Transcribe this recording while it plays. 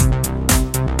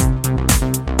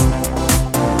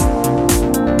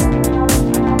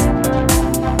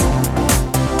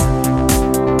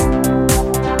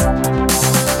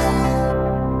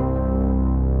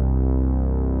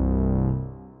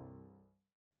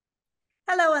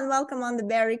Hello and welcome on the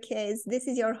Barricades. This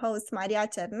is your host Maria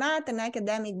Cernat, an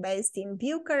academic based in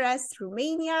Bucharest,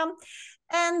 Romania.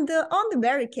 And On the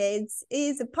Barricades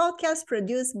is a podcast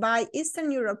produced by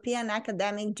Eastern European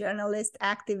academic journalist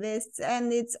activists,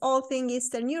 and it's all things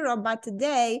Eastern Europe. But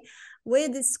today we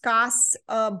discuss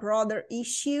a broader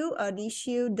issue, an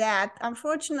issue that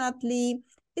unfortunately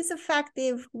is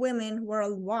affecting women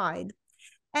worldwide.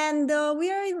 And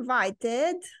we are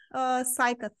invited a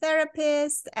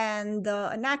psychotherapist and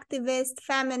an activist,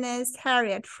 feminist,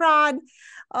 Harriet Fraad,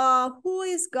 who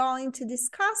is going to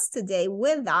discuss today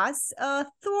with us a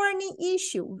thorny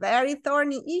issue, very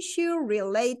thorny issue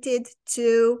related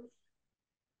to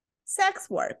sex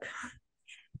work.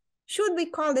 Should we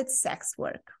call it sex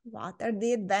work? What are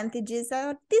the advantages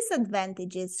or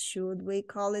disadvantages? Should we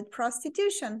call it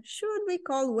prostitution? Should we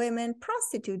call women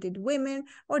prostituted women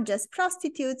or just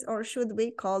prostitutes, or should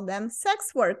we call them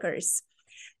sex workers?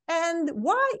 And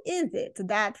why is it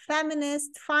that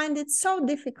feminists find it so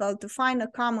difficult to find a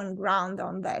common ground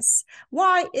on this?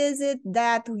 Why is it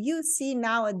that you see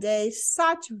nowadays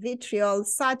such vitriol,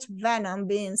 such venom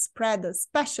being spread,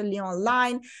 especially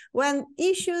online, when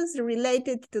issues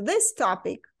related to this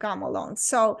topic come along?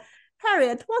 So,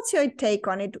 Harriet, what's your take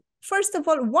on it? First of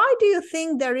all, why do you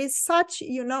think there is such,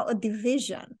 a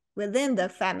division within the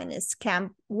feminist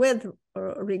camp with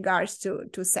regards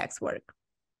to sex work?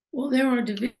 Well, there are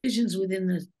divisions within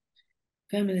the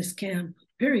feminist camp,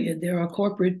 period. There are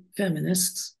corporate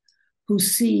feminists who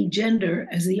see gender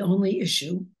as the only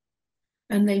issue,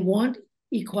 and they want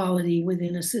equality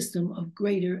within a system of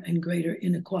greater and greater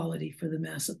inequality for the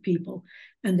mass of people,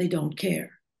 and they don't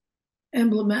care.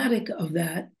 Emblematic of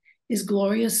that is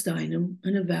Gloria Steinem,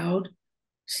 an avowed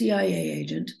CIA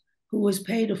agent who was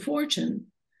paid a fortune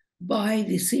by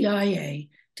the CIA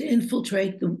to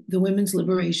infiltrate the women's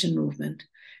liberation movement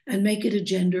and make it a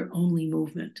gender-only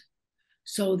movement.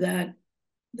 So that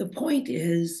the point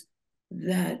is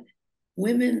that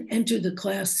women enter the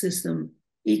class system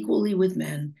equally with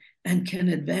men and can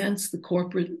advance the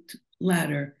corporate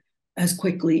ladder as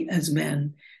quickly as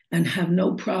men and have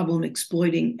no problem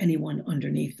exploiting anyone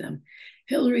underneath them.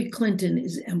 Hillary Clinton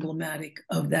is emblematic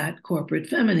of that corporate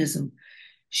feminism.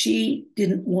 She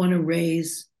didn't want to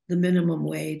raise the minimum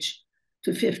wage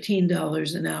to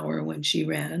 $15 an hour when she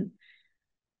ran,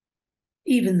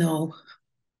 even though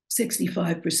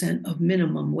 65% of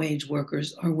minimum wage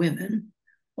workers are women,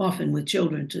 often with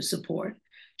children to support.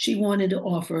 She wanted to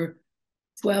offer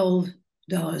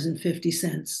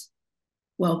 $12.50.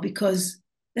 Well, because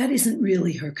that isn't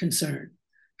really her concern.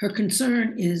 Her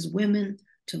concern is women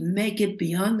to make it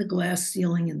beyond the glass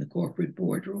ceiling in the corporate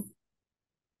boardroom.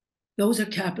 Those are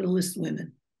capitalist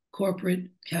women, corporate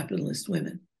capitalist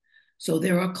women. So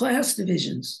there are class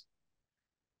divisions.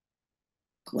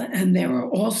 And there are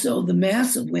also the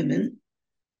mass of women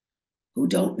who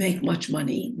don't make much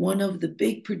money. One of the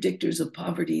big predictors of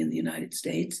poverty in the United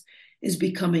States is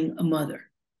becoming a mother.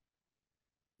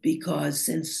 Because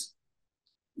since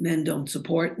men don't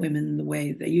support women the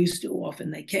way they used to,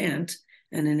 often they can't,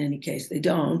 and in any case they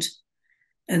don't,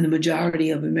 and the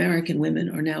majority of American women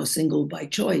are now single by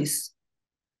choice,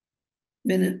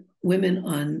 women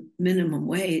on minimum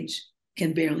wage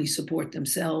can barely support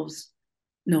themselves,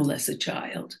 no less a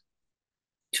child.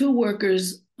 Two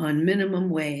workers on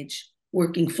minimum wage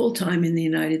working full-time in the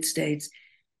United States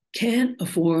can't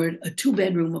afford a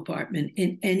two-bedroom apartment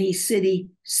in any city,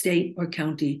 state, or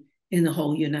county in the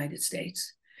whole United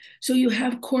States. So you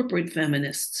have corporate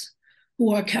feminists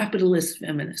who are capitalist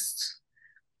feminists.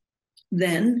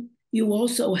 Then you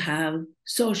also have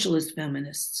socialist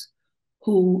feminists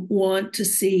who want to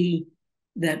see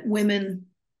that women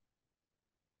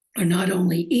are not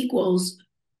only equals,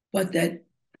 but that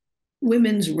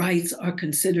women's rights are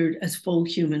considered as full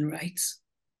human rights.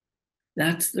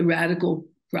 That's the radical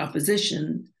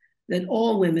proposition that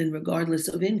all women, regardless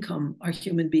of income, are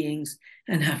human beings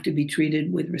and have to be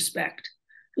treated with respect.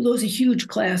 So those are huge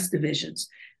class divisions.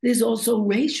 There's also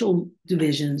racial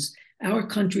divisions. Our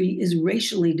country is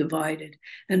racially divided,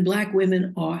 and Black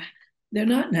women they're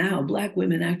not now. Black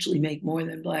women actually make more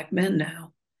than Black men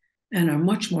now and are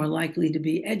much more likely to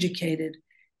be educated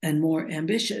and more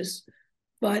ambitious.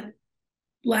 But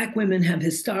Black women have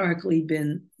historically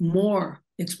been more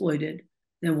exploited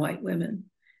than white women.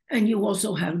 And you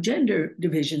also have gender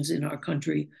divisions in our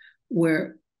country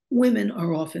where women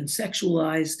are often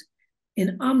sexualized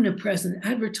in omnipresent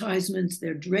advertisements.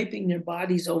 They're draping their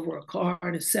bodies over a car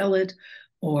to sell it,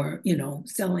 or,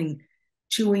 selling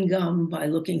chewing gum by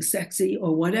looking sexy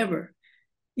or whatever.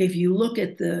 If you look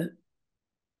at the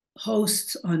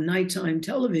hosts on nighttime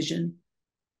television,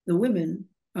 the women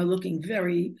are looking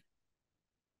very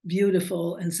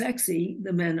beautiful and sexy,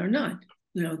 the men are not.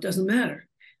 It doesn't matter.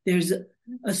 There's a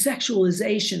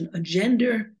sexualization, a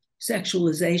gender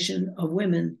sexualization of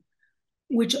women,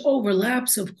 which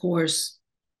overlaps, of course,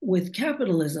 with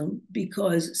capitalism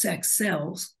because sex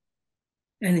sells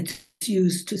and it's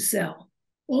used to sell.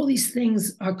 All these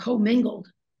things are commingled.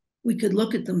 We could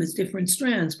look at them as different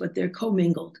strands, but they're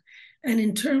commingled. And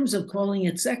in terms of calling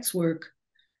it sex work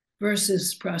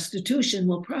versus prostitution,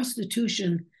 well,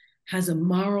 prostitution has a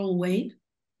moral weight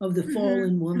of the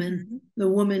fallen woman, the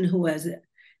woman who has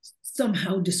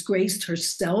somehow disgraced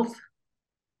herself,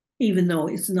 even though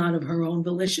it's not of her own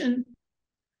volition.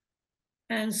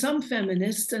 And some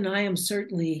feminists, and I am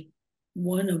certainly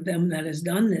one of them that has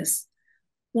done this,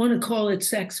 want to call it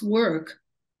sex work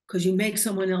because you make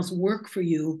someone else work for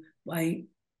you by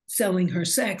selling her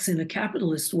sex in a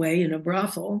capitalist way in a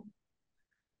brothel,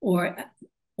 or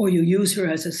you use her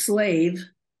as a slave,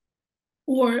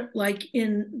 or like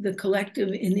in the collective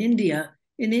in India.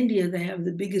 In India, they have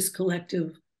the biggest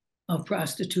collective of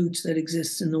prostitutes that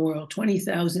exists in the world,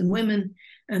 20,000 women,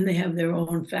 and they have their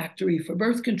own factory for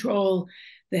birth control.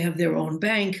 They have their own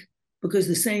bank because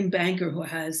the same banker who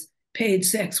has paid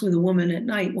sex with a woman at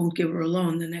night won't give her a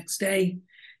loan the next day.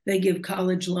 They give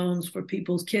college loans for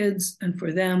people's kids and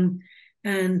for them,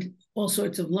 and all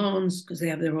sorts of loans because they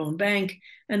have their own bank,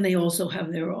 and they also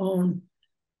have their own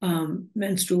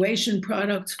menstruation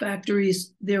products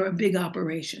factories. They're a big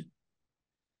operation.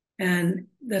 And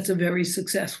that's a very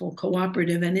successful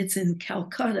cooperative. And it's in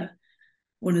Calcutta,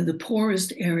 one of the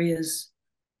poorest areas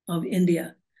of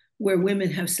India, where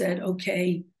women have said,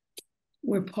 okay,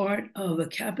 we're part of a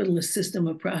capitalist system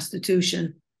of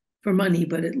prostitution for money,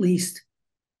 but at least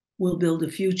we'll build a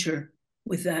future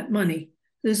with that money.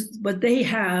 But they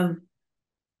have,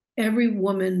 every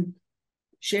woman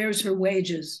shares her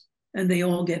wages and they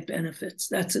all get benefits.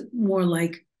 That's more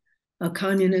like a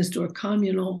communist or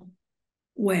communal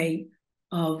way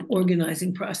of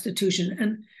organizing prostitution.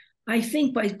 And I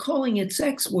think by calling it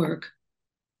sex work,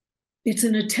 it's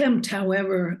an attempt,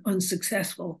 however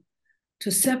unsuccessful,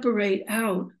 to separate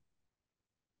out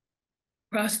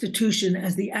prostitution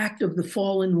as the act of the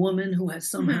fallen woman who has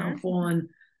somehow fallen,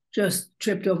 just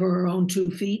tripped over her own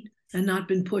 2 feet and not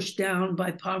been pushed down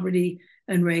by poverty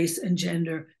and race and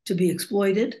gender to be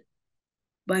exploited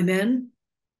by men.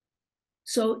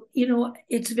 So,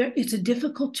 it's a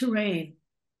difficult terrain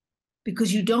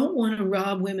because you don't want to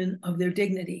rob women of their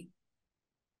dignity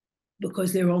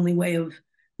because their only way of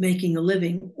making a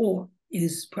living or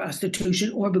is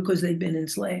prostitution, or because they've been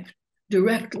enslaved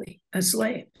directly as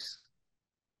slaves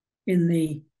in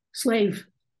the slave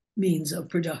means of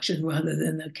production rather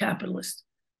than the capitalist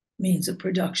means of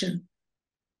production.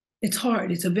 It's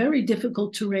hard. It's a very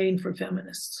difficult terrain for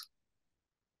feminists.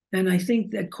 And I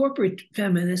think that corporate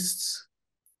feminists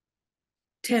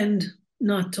tend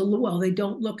not to, they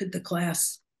don't look at the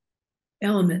class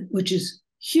element, which is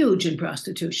huge in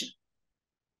prostitution.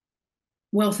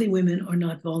 Wealthy women are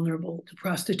not vulnerable to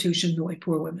prostitution the way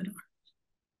poor women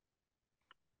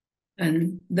are.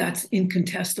 And that's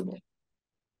incontestable.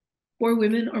 Poor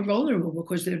women are vulnerable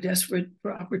because they're desperate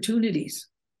for opportunities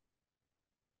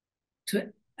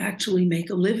to actually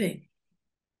make a living.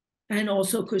 And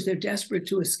also because they're desperate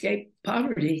to escape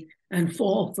poverty and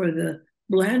fall for the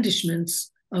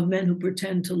blandishments of men who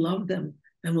pretend to love them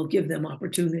and will give them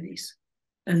opportunities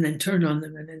and then turn on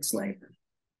them and enslave them.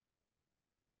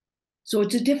 So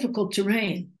it's a difficult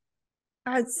terrain.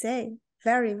 I'd say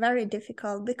very, very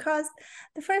difficult, because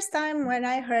the first time when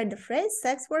I heard the phrase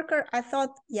sex worker, I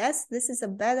thought, yes, this is a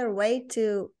better way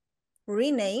to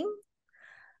rename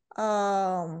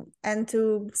and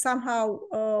to somehow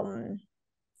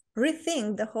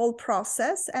rethink the whole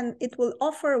process, and it will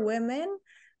offer women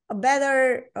a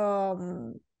better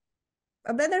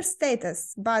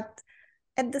status. But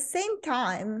at the same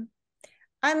time,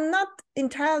 I'm not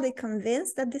entirely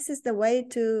convinced that this is the way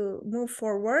to move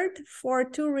forward for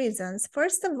 2 reasons.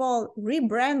 First of all,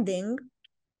 rebranding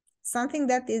something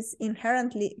that is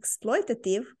inherently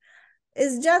exploitative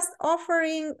is just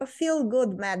offering a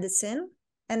feel-good medicine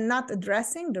and not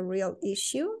addressing the real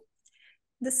issue.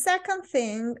 The second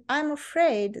thing, I'm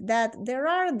afraid that there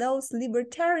are those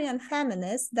libertarian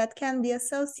feminists that can be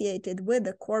associated with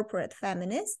the corporate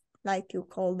feminists, like you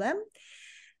call them,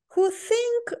 who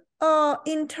think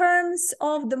in terms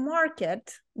of the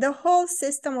market, the whole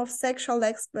system of sexual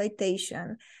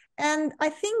exploitation. And I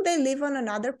think they live on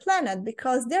another planet,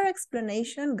 because their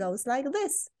explanation goes like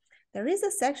this. There is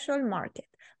a sexual market.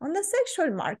 On the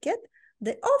sexual market,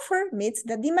 the offer meets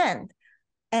the demand.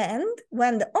 And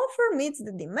when the offer meets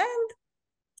the demand,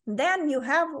 then you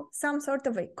have some sort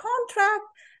of a contract,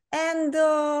 And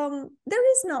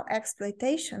there is no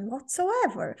exploitation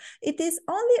whatsoever. It is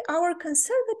only our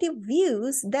conservative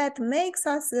views that makes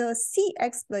us see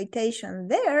exploitation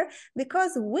there,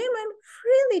 because women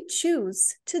freely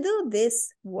choose to do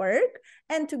this work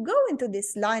and to go into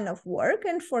this line of work.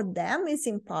 And for them, it's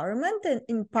empowerment and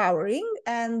empowering,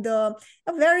 and a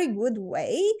very good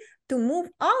way to move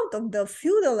out of the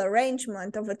feudal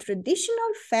arrangement of a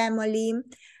traditional family.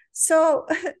 So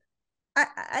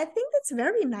I think that's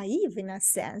very naive in a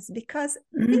sense, because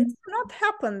things do not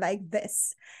happen like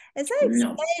this. As I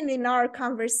explained in our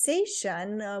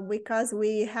conversation, because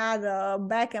we had a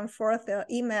back and forth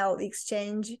email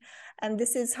exchange, and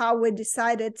this is how we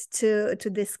decided to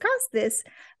discuss this.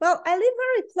 Well, I live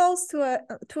very close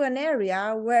to an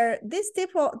area where this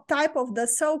type of the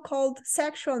so-called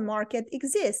sexual market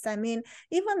exists. I mean,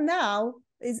 even now,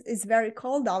 is very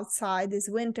cold outside this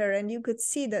winter, and you could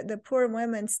see the poor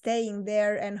women staying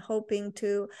there and hoping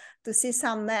to see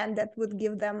some man that would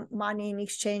give them money in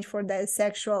exchange for their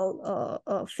sexual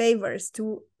favors,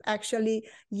 to actually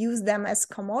use them as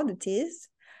commodities.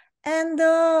 And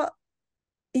I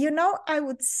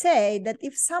would say that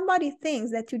if somebody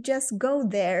thinks that you just go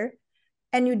there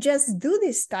and you just do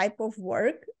this type of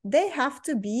work, they have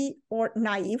to be or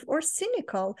naive or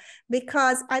cynical,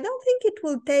 because I don't think it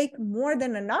will take more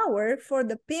than an hour for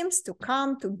the pimps to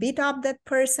come to beat up that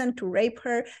person, to rape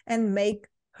her, and make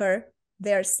her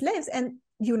their slaves. And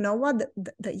you know what?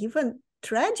 The even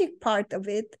tragic part of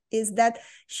it is that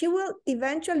she will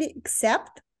eventually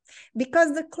accept,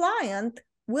 because the client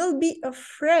will be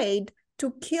afraid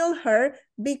to kill her,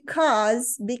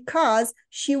 because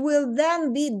she will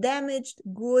then be damaged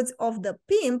goods of the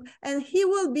pimp, and he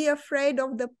will be afraid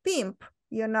of the pimp,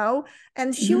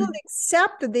 and she will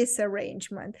accept this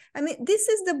arrangement. I mean, this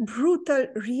is the brutal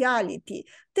reality.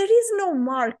 There is no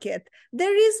market,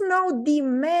 there is no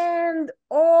demand,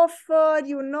 offer,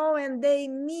 and they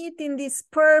meet in this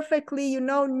perfectly,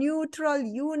 neutral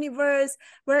universe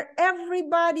where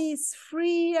everybody is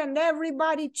free and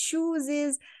everybody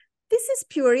chooses. This is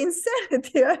pure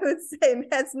insanity, I would say.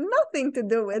 It has nothing to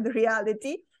do with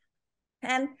reality.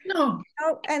 And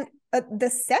the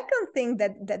second thing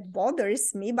that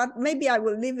bothers me, but maybe I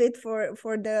will leave it for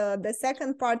the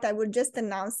second part, I will just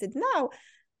announce it now.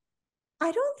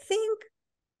 I don't think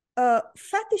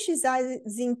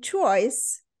fetishizing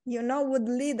choice, would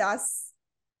lead us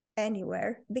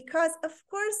anywhere, because of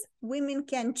course women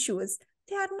can choose.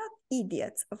 They are not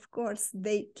idiots. Of course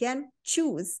they can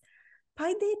choose.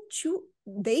 Why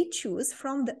they choose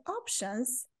from the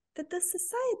options that the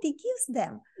society gives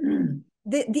them.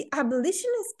 The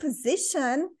abolitionist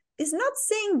position is not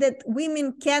saying that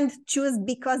women can't choose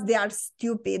because they are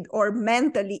stupid or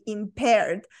mentally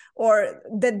impaired, or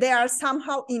that they are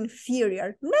somehow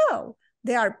inferior. No,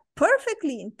 they are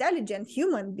perfectly intelligent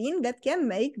human beings that can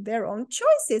make their own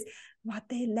choices. What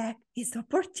they lack is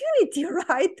opportunity,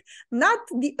 right? Not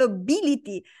the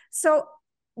ability. So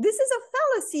this is a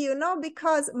fallacy,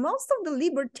 because most of the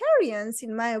libertarians,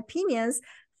 in my opinions,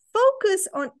 focus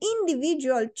on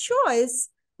individual choice,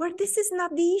 where this is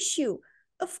not the issue.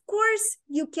 Of course,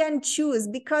 you can choose,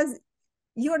 because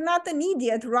you're not an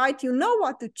idiot, right? You know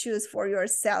what to choose for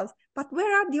yourself. But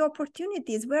where are the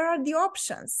opportunities? Where are the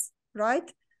options, right?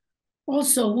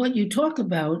 Also, what you talk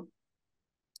about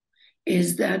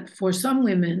is that for some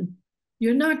women,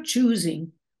 you're not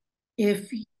choosing if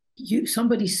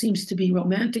somebody seems to be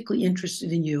romantically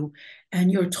interested in you,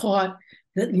 and you're taught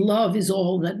that love is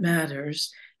all that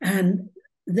matters, and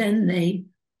then they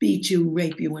beat you,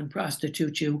 rape you, and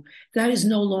prostitute you. That is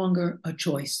no longer a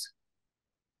choice.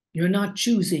 You're not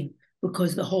choosing,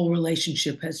 because the whole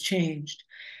relationship has changed.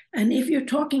 And if you're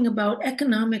talking about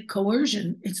economic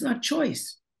coercion, it's not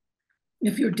choice.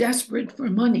 If you're desperate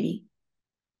for money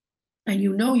and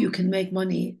you know you can make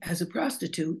money as a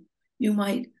prostitute, you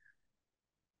might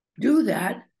do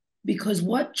that, because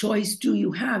what choice do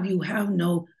you have? You have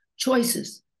no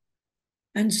choices.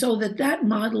 And so that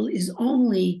model is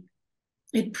only,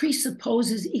 it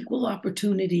presupposes equal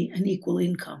opportunity and equal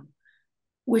income,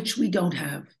 which we don't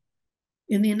have.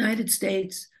 In the United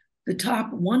States, the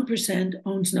top 1%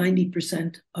 owns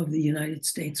 90% of the United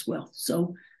States wealth.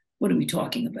 So what are we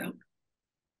talking about?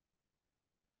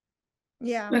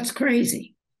 Yeah. That's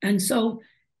crazy. And so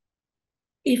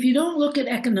if you don't look at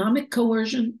economic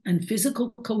coercion and physical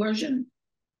coercion,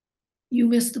 you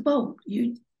miss the boat.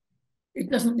 It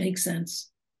doesn't make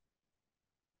sense.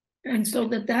 And so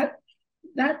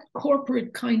that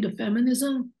corporate kind of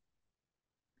feminism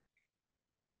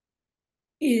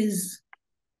is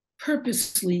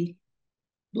purposely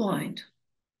blind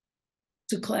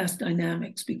to class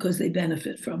dynamics, because they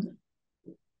benefit from them.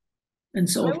 And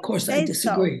so, I of would course, I say so.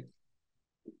 disagree.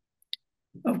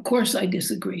 Of course, I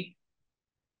disagree.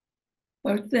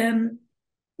 But then,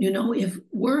 if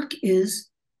work is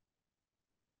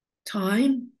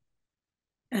time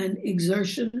and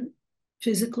exertion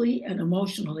physically and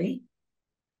emotionally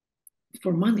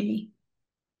for money,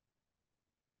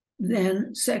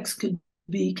 then sex could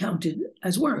be counted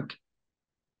as work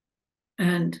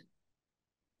and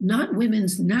not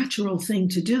women's natural thing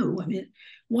to do. I mean,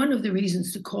 one of the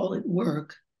reasons to call it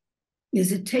work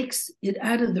is it takes it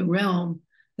out of the realm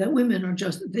that women are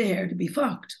just there to be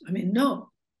fucked. I mean,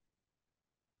 no,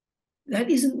 that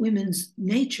isn't women's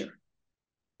nature.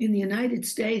 In the United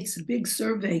States, a big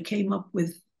survey came up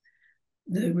with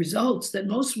the results that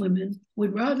most women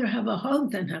would rather have a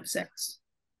hug than have sex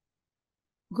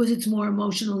because it's more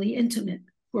emotionally intimate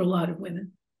for a lot of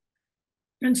women.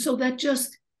 And so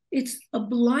it's a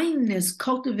blindness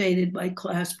cultivated by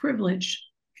class privilege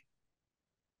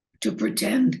to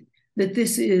pretend that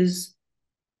this is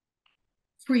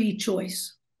free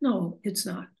choice. No, it's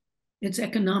not. It's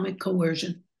economic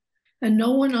coercion. And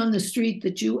no one on the street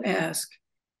that you ask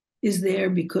is there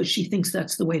because she thinks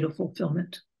that's the way to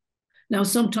fulfillment. Now,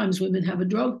 sometimes women have a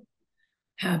drug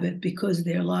habit because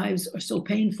their lives are so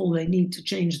painful, they need to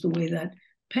change the way that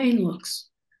pain looks.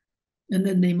 And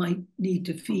then they might need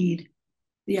to feed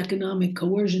the economic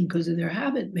coercion because of their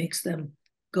habit makes them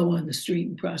go on the street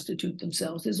and prostitute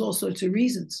themselves. There's all sorts of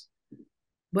reasons,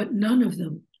 but none of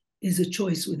them is a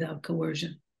choice without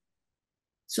coercion.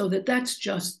 So that's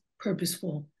just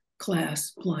purposeful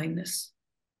class blindness.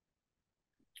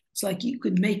 It's like you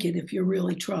could make it if you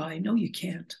really try. No, you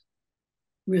can't.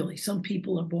 Really, some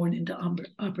people are born into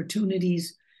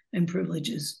opportunities and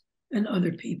privileges, and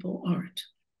other people aren't.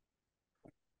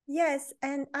 Yes,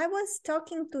 and I was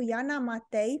talking to Yana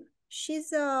Matei. She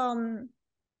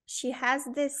has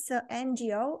this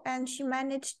NGO, and she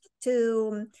managed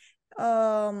to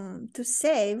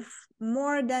save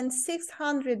more than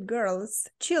 600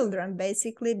 children,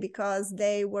 basically, because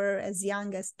they were as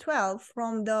young as 12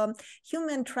 from the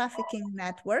human trafficking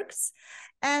networks.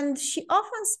 And she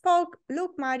often spoke,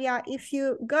 look, Maria, if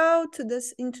you go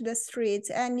into the streets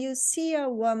and you see a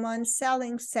woman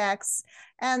selling sex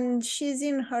and she's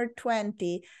in her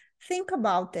 20s, think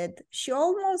about it. She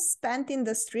almost spent in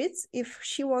the streets. If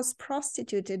she was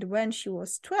prostituted when she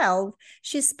was 12,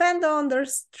 she spent on the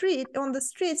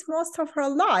streets most of her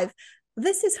life.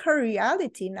 This is her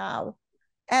reality now.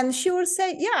 And she will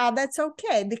say, yeah, that's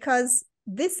okay, because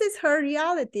this is her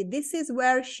reality. This is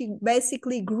where she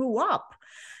basically grew up.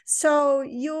 So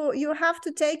you have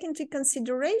to take into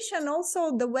consideration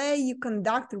also the way you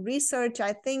conduct research.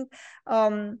 I think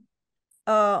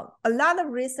a lot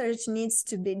of research needs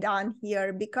to be done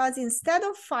here, because instead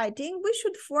of fighting, we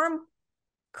should form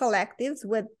collectives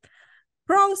with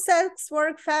pro-sex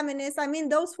work feminists. I mean,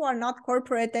 those who are not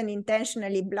corporate and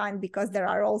intentionally blind, because there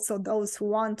are also those who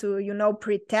want to,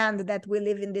 pretend that we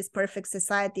live in this perfect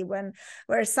society where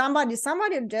somebody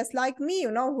just like me,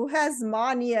 who has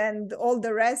money and all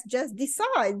the rest just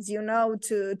decides,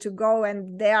 to go,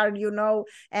 and they are,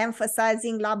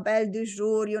 emphasizing La Belle du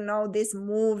Jour, this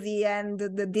movie, and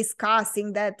the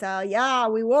discussing that, yeah,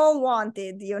 we all want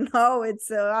it,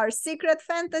 it's our secret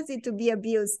fantasy to be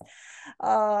abused.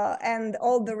 And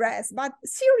all the rest. But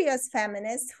serious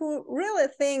feminists who really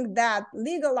think that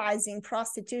legalizing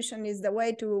prostitution is the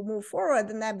way to move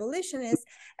forward, and abolitionists,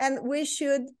 and we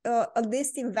should at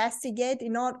least investigate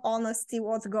in all honesty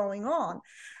what's going on.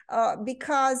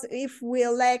 Because if we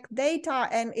lack data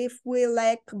and if we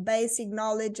lack basic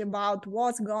knowledge about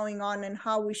what's going on and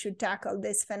how we should tackle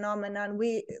this phenomenon,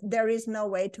 there is no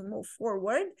way to move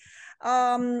forward.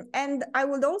 And I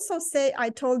would also say,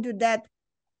 I told you that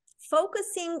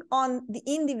focusing on the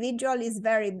individual is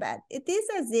very bad. It is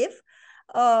as if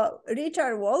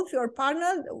Richard Wolff, your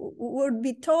partner, would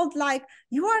be told, like,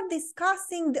 you are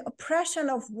discussing the oppression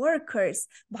of workers,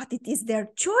 but it is their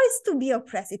choice to be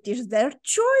oppressed. It is their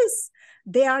choice.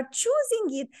 They are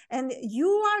choosing it, and you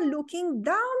are looking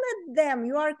down at them.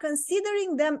 You are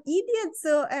considering them idiots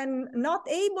and not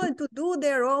able to do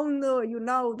their own,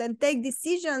 then take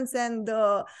decisions and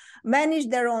manage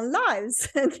their own lives.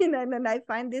 And I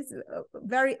find this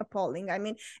very appalling. I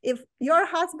mean, if your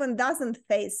husband doesn't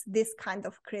face this kind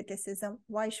of criticism,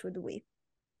 why should we?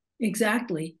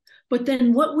 Exactly. But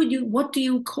then what do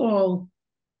you call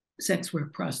sex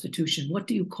work, prostitution?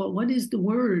 What is the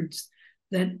words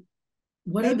that,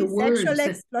 what Maybe are the words? Sexual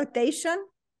exploitation?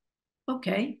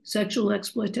 Okay, sexual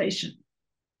exploitation.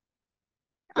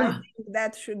 I Yeah. think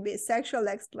that should be sexual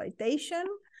exploitation.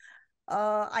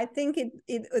 I think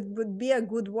it would be a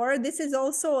good word. This is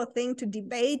also a thing to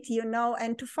debate,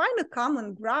 and to find a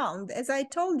common ground. As I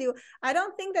told you, I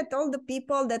don't think that all the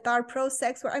people that are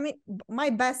pro-sex, I mean, my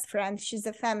best friend, she's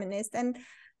a feminist, and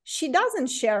she doesn't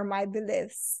share my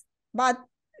beliefs, but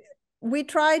we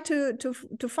try to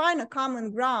find a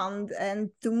common ground and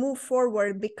to move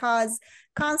forward, because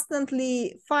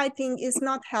constantly fighting is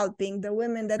not helping the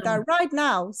women that are right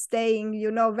now staying,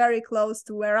 very close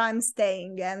to where I'm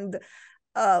staying. And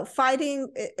fighting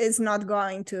is not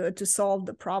going to solve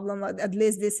the problem. At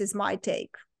least this is my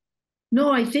take.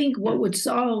 No, I think what would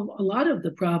solve a lot of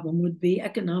the problem would be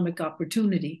economic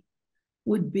opportunity,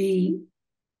 would be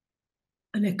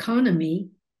an economy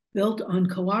built on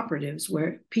cooperatives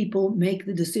where people make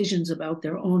the decisions about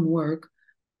their own work.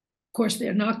 Of course,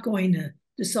 they're not going to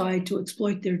decide to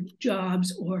exploit their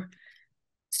jobs or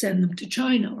send them to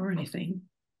China or anything,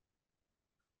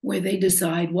 where they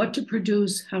decide what to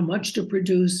produce, how much to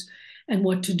produce, and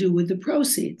what to do with the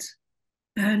proceeds.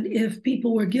 And if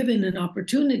people were given an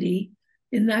opportunity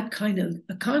in that kind of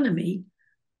economy,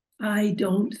 I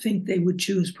don't think they would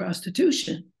choose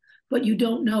prostitution. But you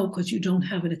don't know, because you don't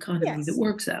have an economy that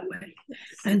works that way. Yes.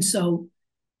 And so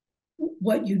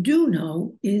what you do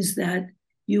know is that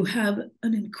you have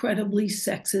an incredibly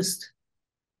sexist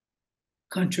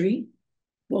country,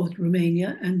 both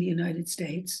Romania and the United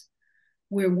States,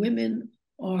 where women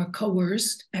are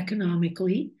coerced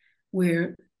economically,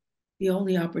 where the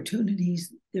only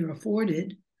opportunities they're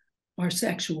afforded are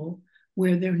sexual,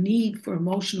 where their need for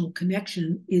emotional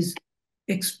connection is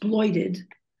exploited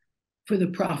for the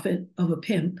profit of a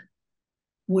pimp,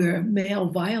 where male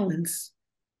violence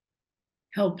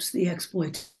helps the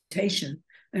exploitation,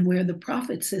 and where the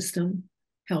profit system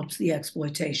helps the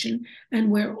exploitation, and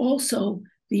where also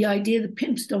the idea that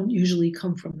pimps don't usually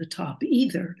come from the top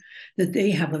either, that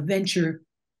they have a venture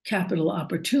capital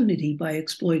opportunity by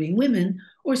exploiting women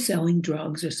or selling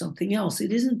drugs or something else.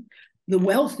 It isn't the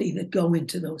wealthy that go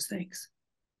into those things.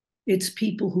 It's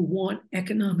people who want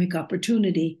economic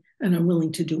opportunity and are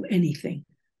willing to do anything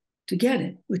to get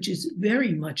it, which is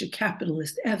very much a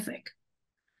capitalist ethic.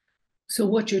 So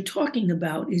what you're talking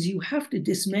about is you have to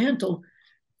dismantle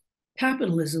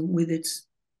capitalism with its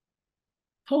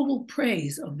total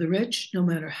praise of the rich, no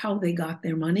matter how they got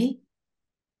their money.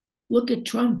 Look at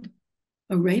Trump,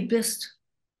 a rapist,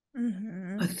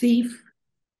 a thief,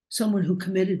 someone who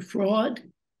committed fraud,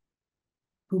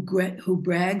 who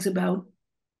brags about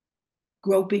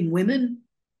groping women,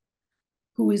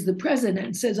 who is the president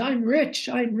and says, I'm rich,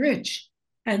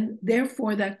 and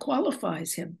therefore that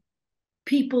qualifies him.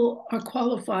 People are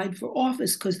qualified for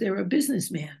office because they're a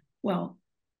businessman. Well,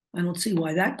 I don't see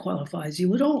why that qualifies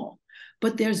you at all.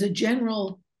 But there's a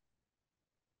general,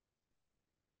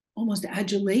 almost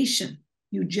adulation.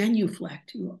 You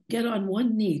genuflect, you get on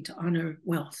one knee to honor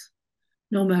wealth,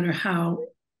 no matter how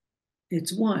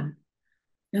it's won.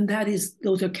 And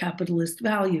those are capitalist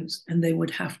values, and they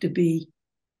would have to be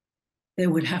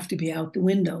out the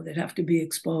window. They'd have to be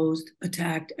exposed,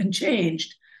 attacked, and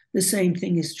changed. The same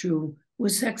thing is true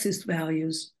with sexist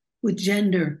values, with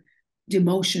gender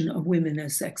demotion of women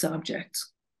as sex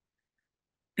objects.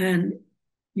 And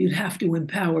you'd have to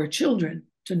empower children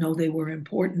to know they were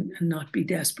important and not be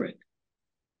desperate.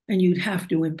 And you'd have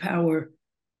to empower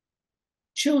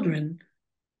children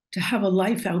to have a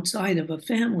life outside of a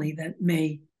family that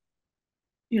may,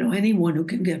 anyone who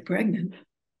can get pregnant,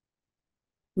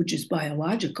 which is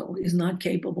biological, is not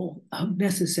capable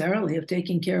necessarily of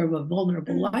taking care of a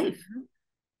vulnerable life.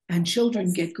 And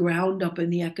children get ground up in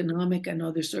the economic and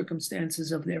other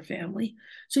circumstances of their family.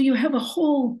 So you have a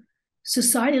whole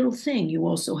societal thing. You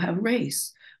also have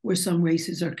race, where some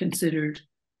races are considered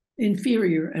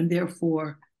inferior and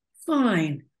therefore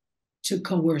fine to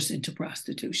coerce into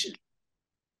prostitution.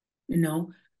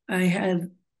 I have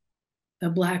a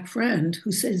Black friend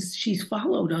who says she's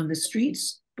followed on the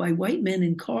streets by white men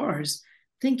in cars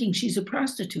thinking she's a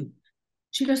prostitute.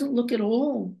 She doesn't look at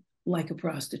all like a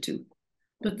prostitute.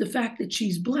 But the fact that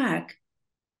she's Black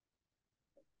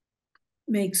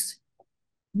makes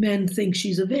men think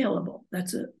she's available.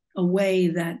 That's a way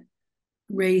that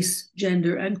race,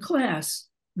 gender, and class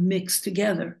mix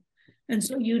together. And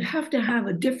so you'd have to have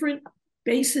a different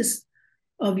basis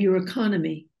of your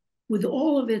economy with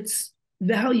all of its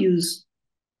values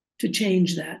to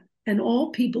change that, and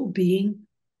all people being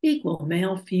equal,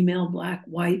 male, female, Black,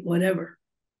 white, whatever.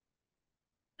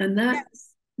 And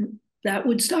that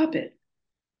would stop it.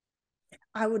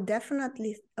 I would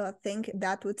definitely think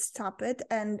that would stop it.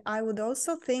 And I would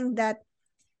also think that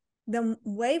the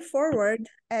way forward,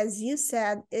 as you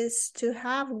said, is to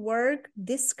have work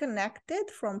disconnected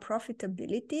from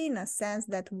profitability, in a sense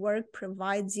that work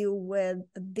provides you with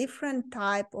a different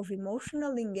type of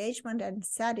emotional engagement and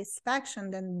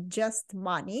satisfaction than just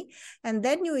money. And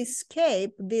then you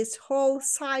escape this whole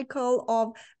cycle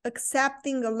of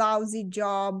accepting a lousy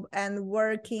job and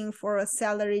working for a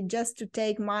salary just to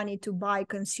take money to buy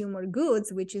consumer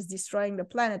goods, which is destroying the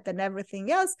planet and everything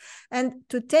else, and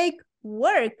to take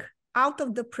work out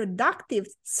of the productive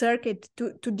circuit,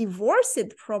 to divorce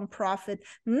it from profit,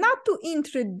 not to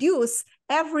introduce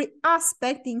every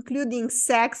aspect, including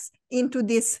sex, into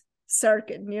this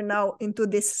circuit, into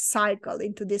this cycle,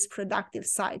 into this productive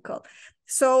cycle.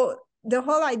 So the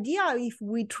whole idea, if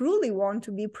we truly want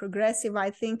to be progressive, I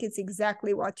think it's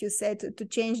exactly what you said, to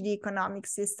change the economic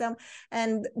system.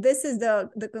 And this is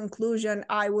the conclusion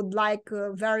I would like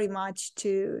very much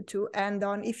to end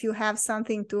on. If you have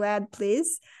something to add,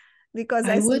 please, because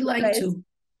I would like to.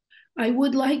 I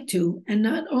would like to. And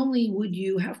not only would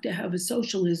you have to have a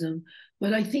socialism,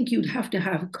 but I think you'd have to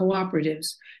have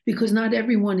cooperatives, because not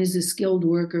everyone is a skilled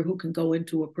worker who can go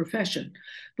into a profession.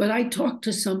 But I talked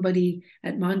to somebody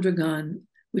at Mondragon,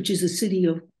 which is a city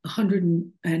of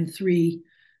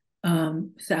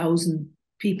 103,000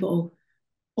 people,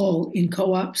 all in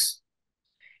co-ops.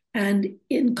 And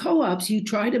in co-ops, you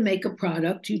try to make a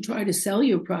product, you try to sell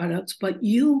your products, but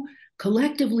you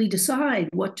collectively decide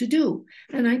what to do.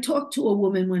 And I talked to a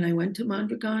woman when I went to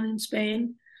Mondragon in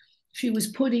Spain. She was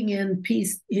putting in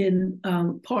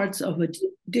parts of a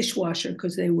dishwasher,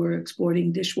 because they were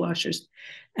exporting dishwashers.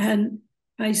 And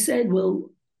I said,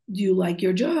 well, do you like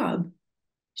your job?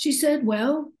 She said,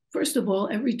 well, first of all,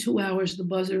 every 2 hours the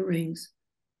buzzer rings,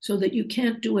 so that you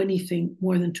can't do anything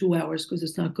more than 2 hours because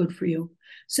it's not good for you.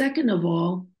 Second of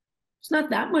all, it's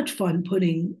not that much fun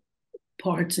putting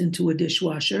parts into a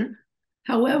dishwasher.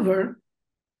 However,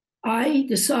 I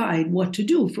decide what to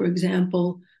do. For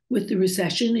example, with the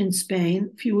recession in Spain,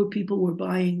 fewer people were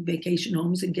buying vacation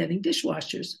homes and getting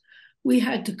dishwashers. We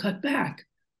had to cut back.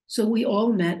 So we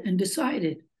all met and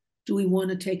decided, do we want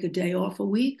to take a day off a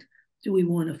week? Do we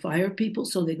want to fire people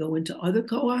so they go into other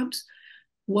co-ops?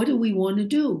 What do we want to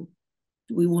do?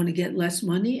 Do we want to get less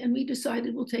money? And we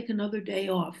decided we'll take another day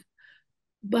off.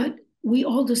 But we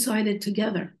all decided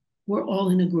together. We're all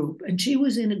in a group. And she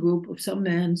was in a group of some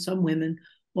men, some women,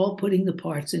 all putting the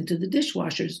parts into the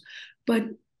dishwashers. But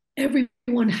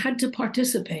everyone had to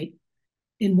participate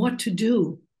in what to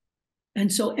do.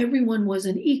 And so everyone was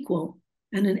an equal,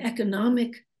 and an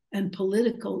economic and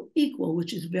political equal,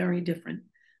 which is very different.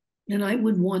 And I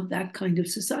would want that kind of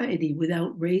society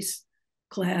without race,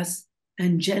 class,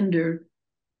 and gender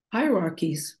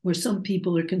hierarchies, where some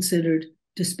people are considered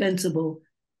dispensable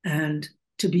and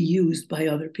to be used by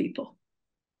other people.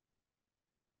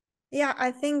 Yeah,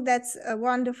 I think that's a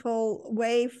wonderful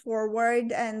way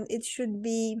forward, and it should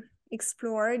be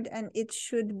explored, and it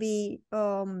should be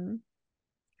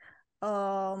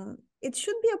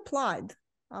applied,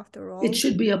 after all. It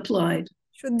should be applied.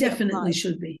 Definitely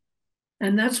should be.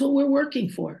 And that's what we're working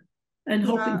for and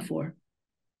hoping for.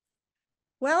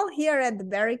 Well, here at the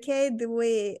Barricade,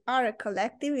 we are a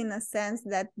collective, in a sense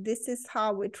that this is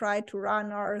how we try to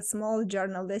run our small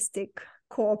journalistic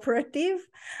cooperative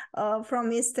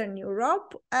from Eastern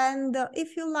Europe. And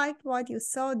if you liked what you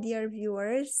saw, dear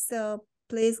viewers,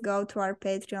 please go to our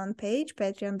Patreon page,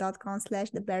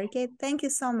 patreon.com/thebarricade. Thank you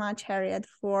so much, Harriet,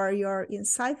 for your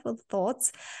insightful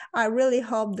thoughts. I really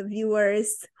hope the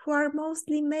viewers, who are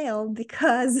mostly male,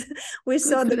 because we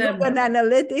saw the Google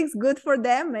Analytics, good for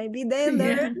them, maybe they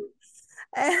learn.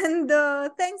 And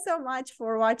thanks so much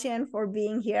for watching and for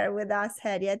being here with us,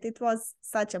 Harriet. It was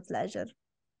such a pleasure.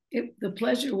 The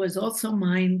pleasure was also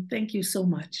mine. Thank you so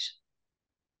much.